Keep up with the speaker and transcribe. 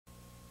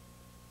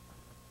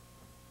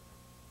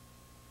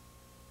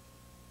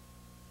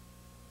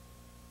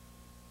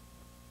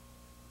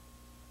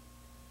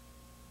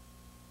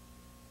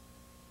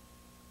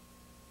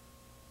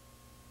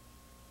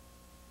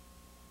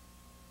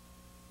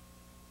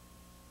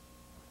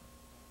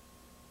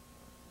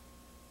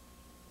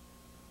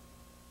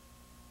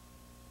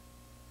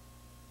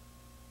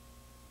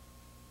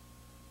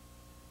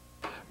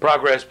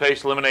Progress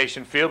pace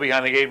elimination field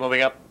behind the gate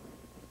moving up.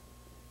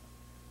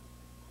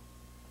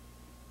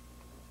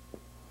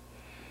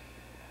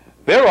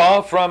 They're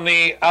off from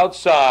the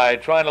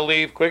outside, trying to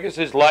leave quickest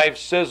is Life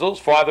Sizzles.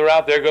 Farther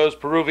out, there goes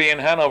Peruvian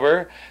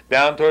Hanover.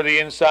 Down toward the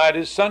inside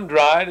is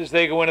Sun-Dried as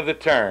they go into the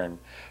turn.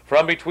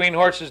 From between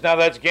horses now,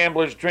 that's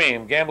Gambler's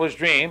Dream. Gambler's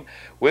Dream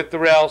with the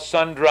rail,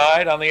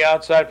 Sun-Dried. On the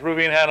outside,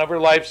 Peruvian Hanover.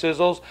 Life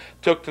Sizzles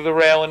took to the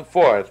rail in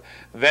fourth.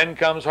 Then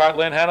comes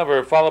Heartland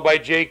Hanover, followed by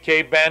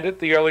J.K. Bandit.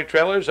 The early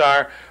trailers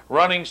are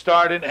Running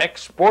Start and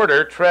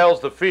Exporter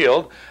trails the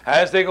field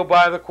as they go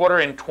by the quarter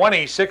in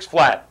 26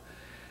 flat.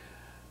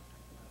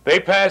 They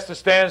pass the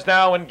stands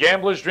now, and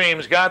Gambler's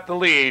Dream's got the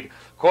lead.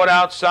 Caught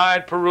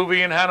outside,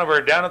 Peruvian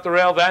Hanover. Down at the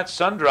rail, that's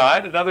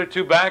Sun-Dried. Another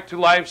two back to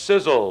Life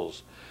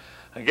Sizzles.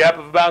 A gap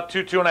of about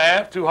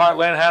 2.5 to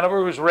Heartland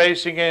Hanover, who's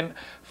racing in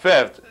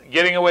fifth.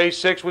 Getting away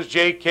sixth was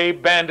J.K.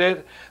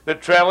 Bandit. The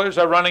trailers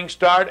are Running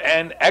Start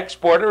and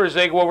Exporter as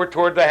they go over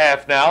toward the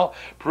half now.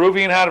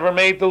 Peruvian Hanover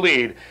made the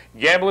lead.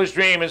 Gambler's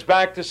Dream is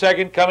back to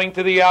second. Coming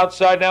to the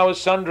outside now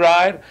is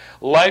Sun-Dried.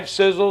 Life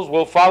Sizzles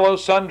will follow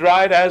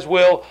Sun-Dried, as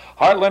will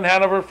Heartland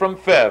Hanover from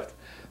fifth.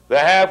 The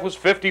half was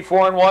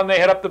 54-1. They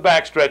head up the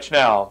backstretch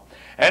now.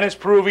 And it's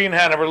Peruvian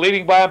Hanover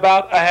leading by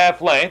about a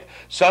half length.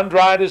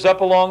 Sun-Dried is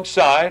up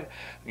alongside.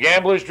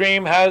 Gambler's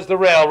Dream has the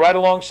rail. Right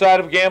alongside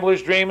of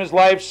Gambler's Dream is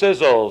Life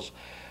Sizzles.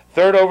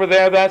 Third over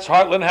there, that's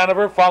Heartland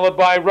Hanover, followed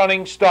by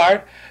Running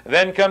Start.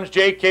 Then comes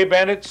J.K.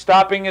 Bandit,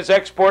 stopping his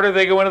Exporter.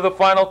 They go into the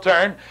final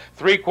turn.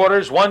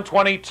 3/4,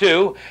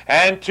 122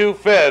 and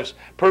 2/5.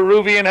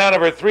 Peruvian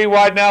Hanover, 3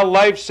 wide now,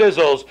 Life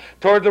Sizzles.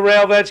 Toward the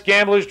rail, that's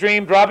Gambler's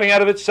Dream, dropping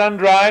out of it,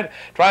 Sun-Dried.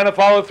 Trying to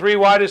follow 3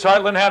 wide is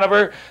Heartland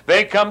Hanover.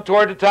 They come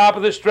toward the top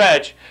of the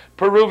stretch.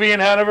 Peruvian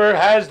Hanover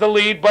has the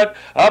lead, but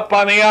up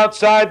on the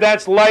outside,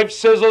 that's Life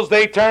Sizzles.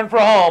 They turn for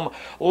home.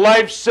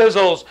 Life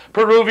Sizzles,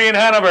 Peruvian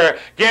Hanover.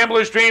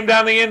 Gambler's Dream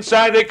down the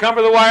inside. They come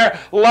for the wire.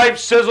 Life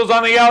Sizzles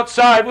on the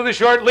outside with a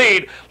short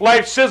lead.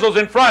 Life Sizzles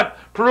in front.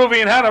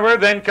 Peruvian Hanover.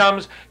 Then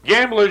comes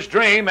Gambler's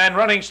Dream and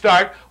Running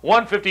Start,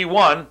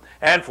 151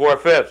 and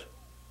 4/5.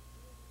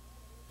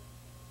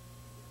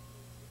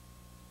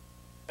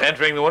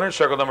 Entering the winner's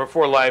circle, number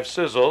 4, Life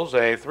Sizzles,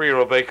 a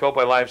 3-year-old bay colt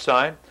by Life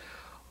Sign,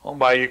 owned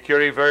by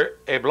Yukuri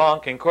Vert et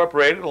Blanc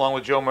Incorporated, along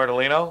with Joe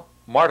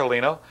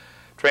Martellino,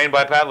 trained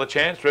by Pat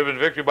Lachance, driven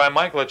victory by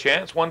Mike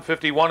Lachance,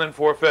 151 and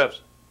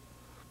 4/5.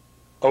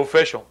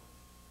 Official.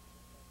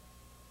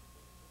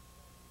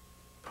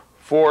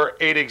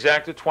 4/8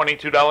 exacted,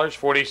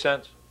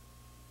 $22.40.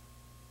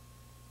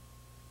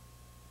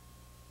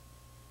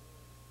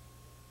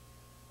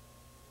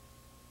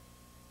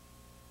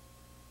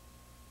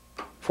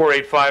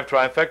 485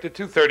 trifecta,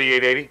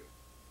 $238.80.